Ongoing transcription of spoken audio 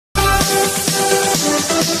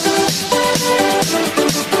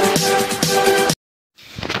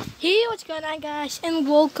going on, guys, and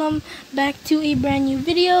welcome back to a brand new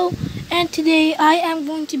video. And today I am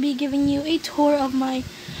going to be giving you a tour of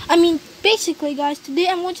basically guys, today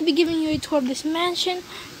I'm going to be giving you a tour of this mansion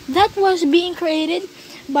that was being created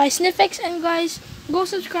by Sniffix. And guys, go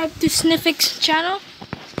subscribe to Sniffix channel.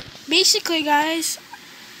 Basically guys,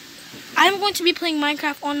 I'm going to be playing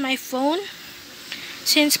Minecraft on my phone,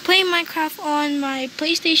 since playing Minecraft on my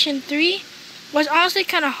PlayStation 3 was honestly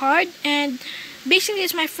kind of hard, and basically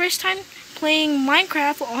it's my first time playing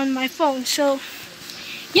Minecraft on my phone. So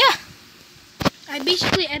yeah, I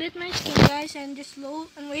basically edit my skin, guys, and just load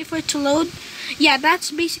and wait for it to load. Yeah, that's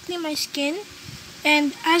basically my skin.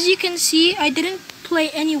 And as you can see, I didn't play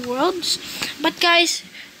any worlds, but guys,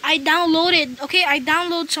 I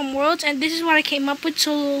downloaded some worlds, and this is what I came up with.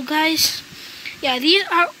 So guys, yeah, these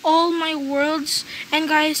are all my worlds. And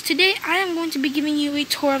guys, today I am going to be giving you a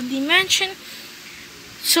tour of the mansion.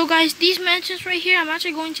 So guys, these mansions right here, I'm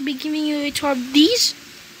actually going to be giving you a tour of these,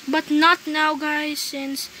 but not now guys,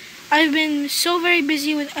 since I've been so very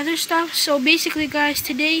busy with other stuff. So basically guys,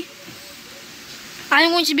 today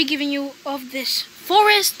I'm going to be giving you of this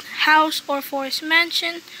forest house or forest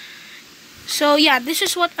mansion. So yeah, this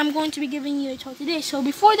is what I'm going to be giving you a tour today. So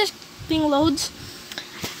before this thing loads,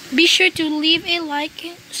 be sure to leave a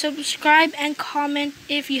like, subscribe, and comment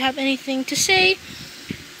if you have anything to say.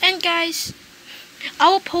 And guys, I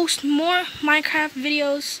will post more Minecraft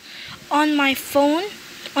videos on my phone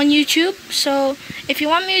on YouTube. So if you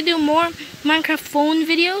want me to do more Minecraft phone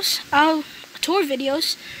videos, tour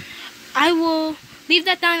videos, I will leave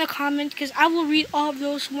that down in the comments, because I will read all of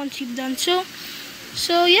those once you've done so.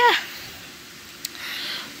 So yeah,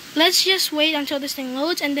 let's just wait until this thing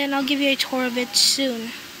loads, and then I'll give you a tour of it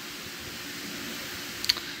soon.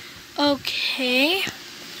 Okay,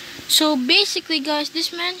 so basically guys,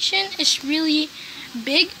 this mansion is really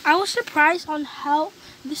big. I was surprised on how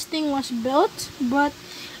this thing was built, but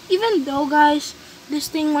even though guys, this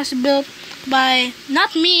thing was built by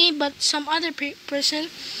not me but some other person,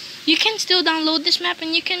 you can still download this map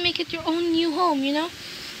and you can make it your own new home, you know.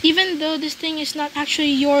 Even though this thing is not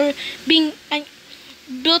actually being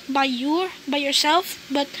built by yourself,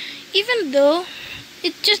 but even though,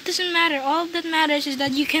 it just doesn't matter. All that matters is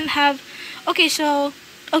that you can have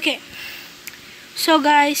so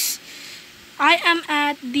guys, I am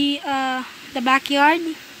at the backyard.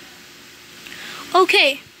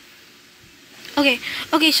 Okay,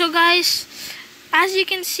 so guys, as you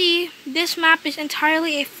can see, this map is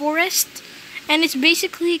entirely a forest, and it's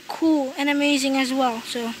basically cool and amazing as well.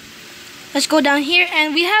 So let's go down here,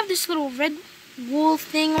 and we have this little red wool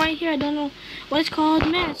thing right here. I don't know what it's called.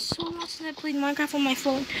 Man, it's so long since I played Minecraft on my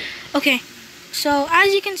phone. Okay, so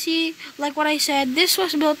as you can see, like what I said, this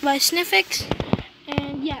was built by Sniffix.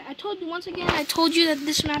 And yeah, I told you that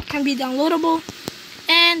this map can be downloadable,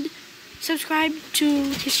 and subscribe to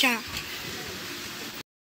his channel.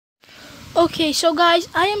 Okay, so guys,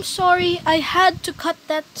 I am sorry I had to cut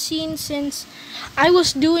that scene, since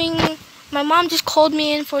my mom just called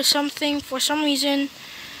me in for some reason.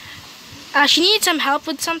 She needed some help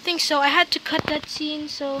with something, so I had to cut that scene.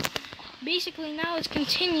 So basically now let's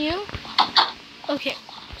continue. Okay,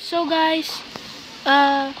 so guys,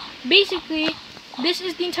 basically this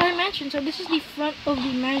is the entire mansion. So this is the front of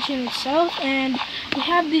the mansion itself, and we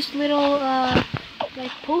have these little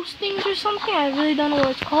like postings or something. I really don't know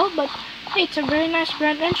what it's called, but hey, it's a very nice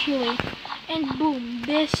grand entryway. And boom,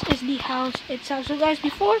 this is the house itself. So guys,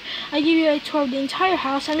 before I give you a tour of the entire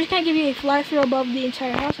house, I'm just gonna give you a fly-through above the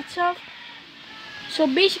entire house itself. So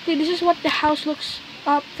basically, this is what the house looks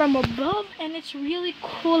up from above, and it's really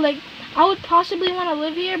cool. Like, I would possibly want to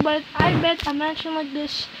live here, but I bet a mansion like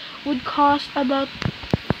this would cost about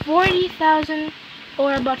 $40,000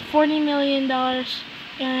 or about $40 million.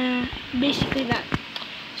 Basically that.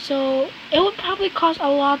 So it would probably cost a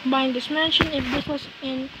lot buying this mansion if this was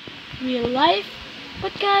in real life.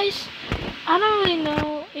 But guys, I don't really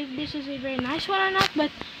know if this is a very nice one or not,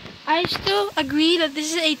 but I still agree that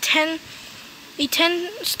this is a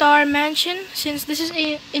 10-star mansion, since this is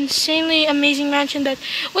a insanely amazing mansion that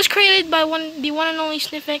was created by the one and only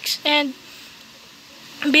Sniffix. And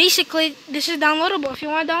basically this is downloadable. If you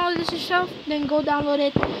want to download this yourself, then go download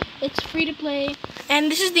it. It's free to play. And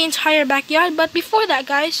this is the entire backyard. But before that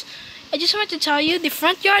guys, I just wanted to tell you, the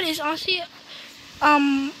front yard is honestly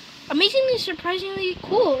amazingly, surprisingly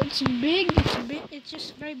cool. It's big, it's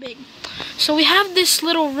just very big. So we have this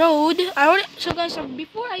little road. So guys,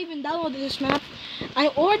 before I even downloaded this map, I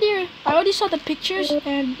already saw the pictures,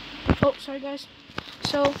 and oh, sorry guys.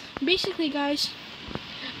 So basically guys,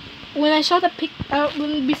 when I saw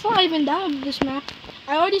before I even downloaded this map,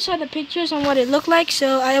 I already saw the pictures on what it looked like,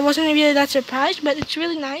 so I wasn't really that surprised, but it's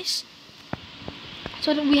really nice.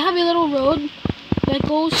 So that we have a little road that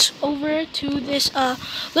goes over to this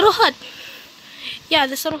little hut. Yeah,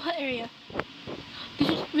 this little hut area.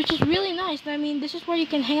 Which is really nice. I mean, this is where you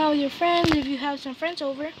can hang out with your friends if you have some friends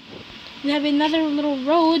over. We have another little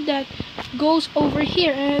road that goes over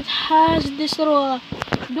here, and it has this little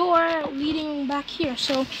door leading back here.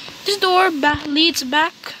 So this door leads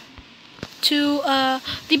back to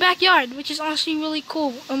the backyard, which is honestly really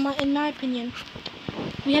cool in my opinion.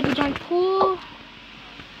 We have a giant pool,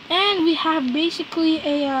 and we have basically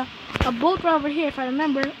a boat right over here, if I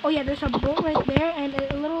remember. Oh yeah, there's a boat right there, and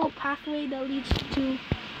a little pathway that leads to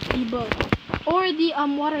the boat or the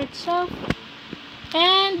water itself.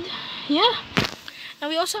 And yeah, and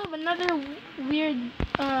we also have another weird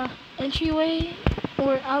entryway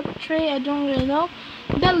or out tray, I don't really know,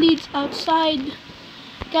 that leads outside.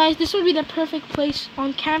 Guys, this would be the perfect place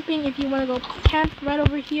on camping if you want to go camp right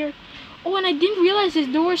over here. Oh, and I didn't realize this.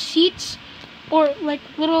 There were seats or like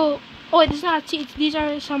little, oh, it's not seats, these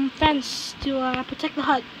are some fence to protect the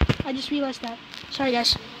hut. I just realized that. Sorry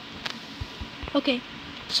guys. Okay,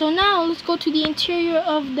 so now let's go to the interior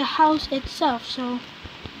of the house itself. So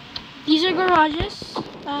these are garages,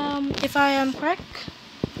 if I am correct.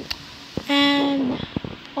 And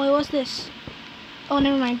oh, what's this? Oh,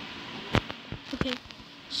 never mind. Okay,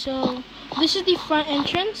 so this is the front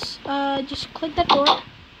entrance. Just click that door.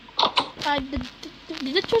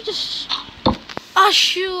 Did the door just? Ah,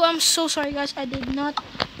 shoot! I'm so sorry, guys. I did not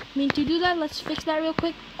mean to do that. Let's fix that real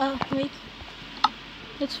quick. Wait.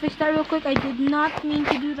 Let's fix that real quick. I did not mean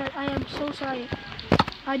to do that. I am so sorry.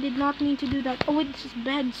 I did not mean to do that. Oh wait, this is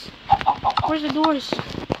beds. Where's the doors?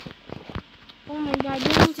 Oh my god, I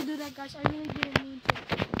didn't mean to do that, guys. I really didn't mean to.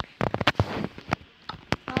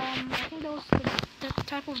 I think that was the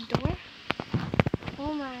type of door.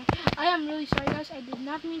 Oh my. I am really sorry, guys. I did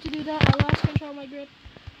not mean to do that. I lost control of my grip.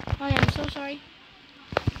 I am so sorry.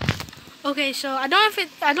 Okay, so I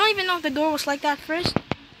don't even know if the door was like that first.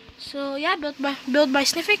 So yeah, built by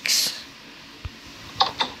Sniffix.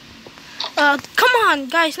 Come on,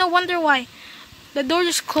 guys. No wonder why. The door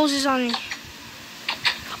just closes on me.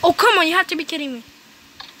 Oh, come on. You have to be kidding me.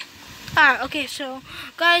 Ah, okay. So,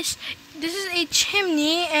 guys, this is a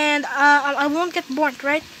chimney, and I won't get burnt,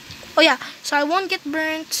 right? Oh, yeah. So, I won't get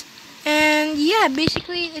burnt. And, yeah,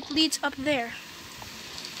 basically, it leads up there.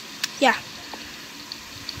 Yeah.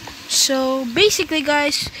 So basically,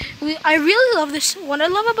 guys, I really love this. What I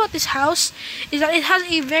love about this house is that it has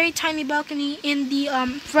a very tiny balcony in the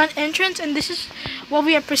front entrance, and this is what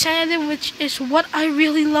we are presented with, which is what I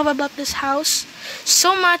really love about this house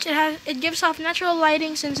so much. It gives off natural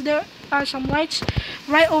lighting, since there are some lights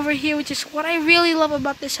right over here, which is what I really love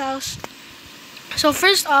about this house. So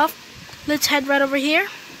first off, let's head right over here.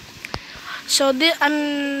 So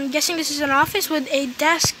I'm guessing this is an office with a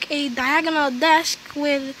desk, a diagonal desk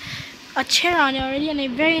with a chair on it already, and a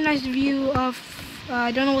very nice view of,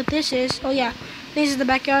 I don't know what this is. Oh yeah, this is the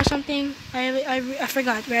backyard or something. I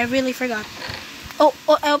forgot, I really forgot. Oh,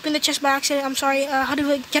 I opened the chest by accident. I'm sorry. How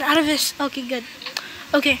do I get out of this? Okay, good.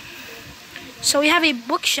 Okay, so we have a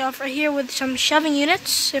bookshelf right here with some shelving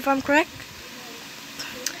units, if I'm correct.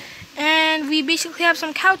 And we basically have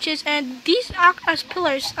some couches, and these act as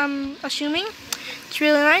pillars, I'm assuming. It's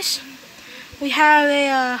really nice. We have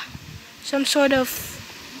a some sort of,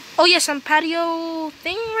 oh yeah, some patio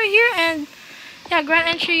thing right here, and yeah, grand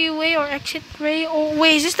entryway or exit way. Oh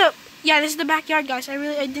wait, is this the? Yeah, this is the backyard, guys. I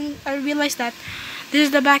realized that this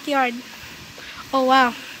is the backyard. Oh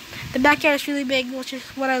wow, the backyard is really big, which is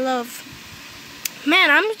what I love. Man,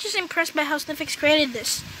 I'm just impressed by how Sniffix created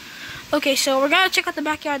this. Okay, so we're gonna check out the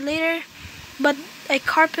backyard later, but a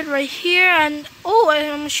carpet right here, and oh,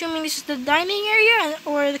 I'm assuming this is the dining area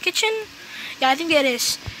or the kitchen. Yeah, I think it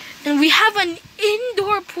is. And we have an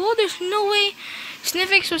indoor pool. There's no way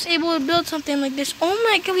Sniffix was able to build something like this. Oh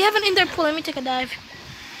my god, we have an indoor pool. Let me take a dive.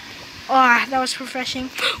 Ah, that was refreshing.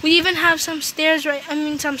 We even have some stairs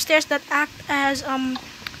some stairs that act as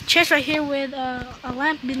chairs right here with a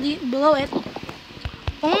lamp below it.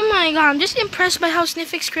 Oh my god, I'm just impressed by how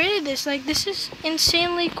Sniffix created this. Like, this is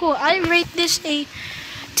insanely cool. I rate this a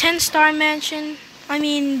 10-star mansion. I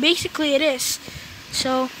mean, basically it is.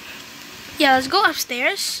 So, yeah, let's go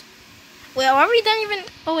upstairs. Wait, are we done even?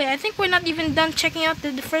 Oh wait, I think we're not even done checking out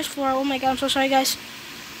the first floor. Oh my god, I'm so sorry, guys.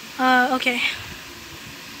 Okay.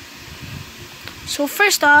 So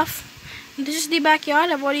first off, this is the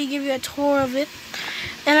backyard. I've already given you a tour of it.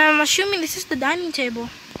 And I'm assuming this is the dining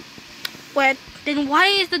table. Wait. Then why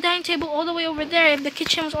is the dining table all the way over there if the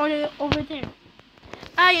kitchen was already over there?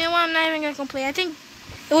 You know what? I'm not even going to complain. I think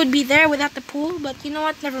it would be there without the pool, but you know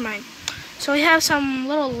what? Never mind. So we have some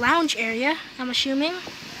little lounge area, I'm assuming.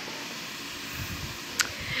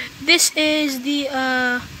 this is the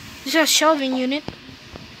this is a shelving unit.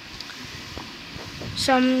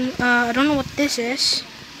 I don't know what this is,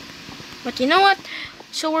 but you know what?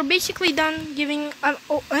 So we're basically done giving.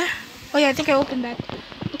 Oh yeah, I think I opened that.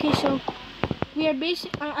 Okay, so we are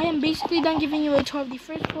I am basically done giving you a tour of the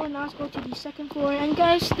first floor. Now let's go to the second floor. And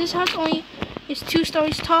guys, this house only is 2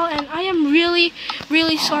 stories tall, and I am really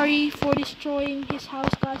sorry for destroying his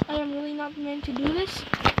house, guys. I am really not meant to do this.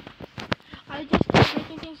 I just keep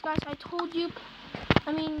breaking things, guys. I told you.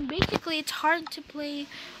 I mean, basically, it's hard to play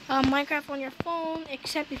Minecraft on your phone,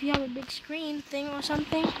 except if you have a big screen thing or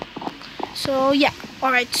something. So yeah.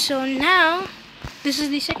 All right. So now, this is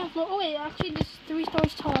the second floor. Oh wait, actually, this is 3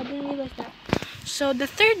 stories tall. I didn't realize that. So the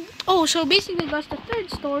third. Oh, so basically, guys, the third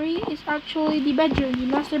story is actually the bedroom, the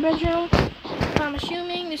master bedroom. I'm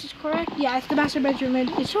assuming this is correct. Yeah, it's the master bedroom.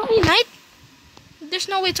 It's already night. There's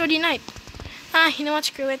no way it's already night. You know what?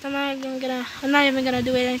 Screw it. I'm not even gonna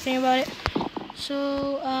do anything about it.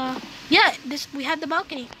 So yeah, we had the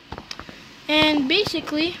balcony, and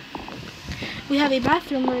basically we have a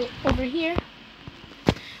bathroom right over here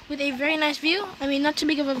with a very nice view. I mean, not too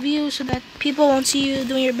big of a view so that people won't see you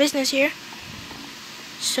doing your business here.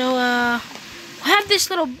 So we have this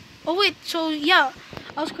little. Oh wait, so yeah,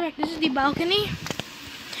 I was correct. This is the balcony.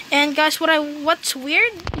 And guys, what's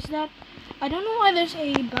weird is that I don't know why there's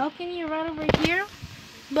a balcony right over here.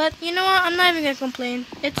 But you know what? I'm not even gonna complain.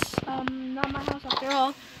 It's not my house after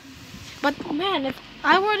all. But man,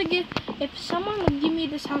 if someone would give me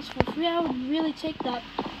this house for free, I would really take that.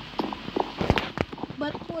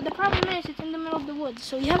 But well, the problem is it's in the middle of the woods.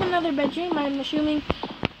 So you have another bedroom. I'm assuming.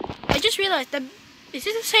 I just realized that is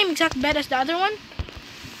this the same exact bed as the other one?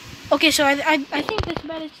 Okay, so I think this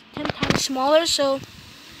bed is 10 times smaller. So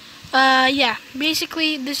yeah,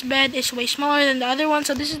 basically this bed is way smaller than the other one.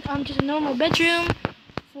 So this is just a normal bedroom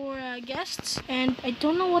for guests, and I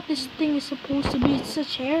don't know what this thing is supposed to be. It's a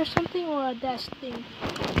chair or something, or a desk thing.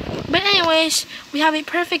 But anyways, we have a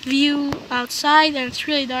perfect view outside, and it's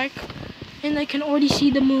really dark, and I can already see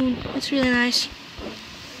the moon. It's really nice.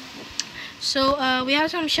 So we have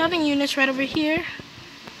some shelving units right over here.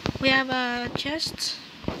 We have chests.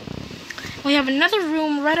 We have another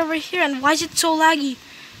room right over here, and why is it so laggy?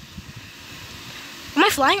 Am I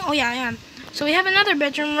flying? Oh yeah, I am. So we have another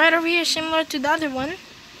bedroom right over here, similar to the other one.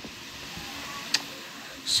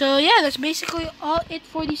 So yeah, that's basically all it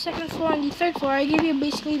for the second floor and the third floor. I gave you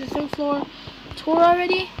basically the third floor tour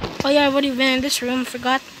already. Oh yeah, I've already been in this room,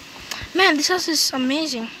 forgot. Man, this house is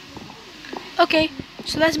amazing. Okay,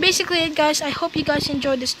 so that's basically it, guys. I hope you guys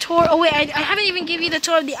enjoyed this tour. Oh wait, I haven't even given you the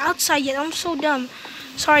tour of the outside yet. I'm so dumb.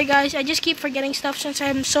 Sorry guys, I just keep forgetting stuff since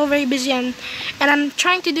I'm so very busy, and I'm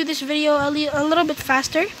trying to do this video a little bit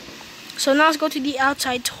faster. So now let's go to the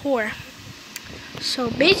outside tour.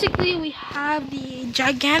 So basically we have the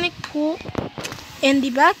gigantic pool in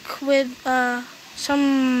the back with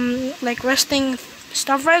some like resting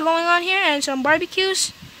stuff right going on here, and some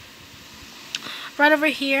barbecues right over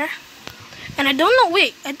here. And I don't know,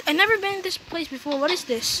 wait, I never been in this place before. What is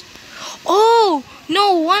this? Oh,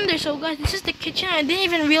 no wonder. So guys, this is the kitchen. I didn't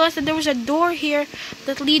even realize that there was a door here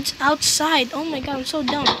that leads outside. Oh my god, I'm so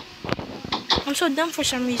dumb. I'm so dumb for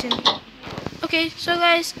some reason. Okay, so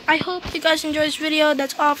guys, I hope you guys enjoyed this video.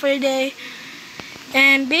 That's all for today.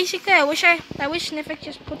 And basically, I wish Sniffic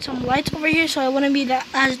just put some lights over here so it wouldn't be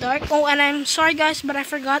as dark. Oh, and I'm sorry guys, but I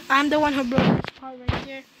forgot. I'm the one who broke this part right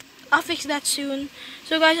here. I'll fix that soon.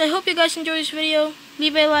 So guys, I hope you guys enjoyed this video.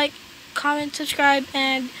 Leave a like, comment, subscribe,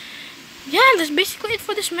 and yeah, that's basically it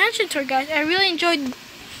for this mansion tour, guys. I really enjoyed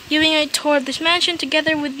giving a tour of this mansion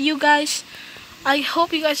together with you guys. I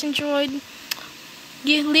hope you guys enjoyed.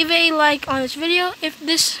 Leave a like on this video if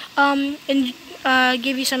this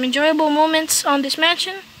give you some enjoyable moments on this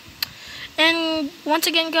mansion. And once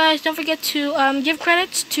again, guys, don't forget to give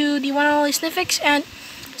credits to the one and only Sniffic and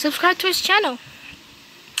subscribe to his channel.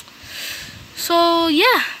 So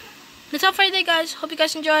yeah, that's all for today, guys. Hope you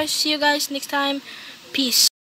guys enjoy. See you guys next time. Peace.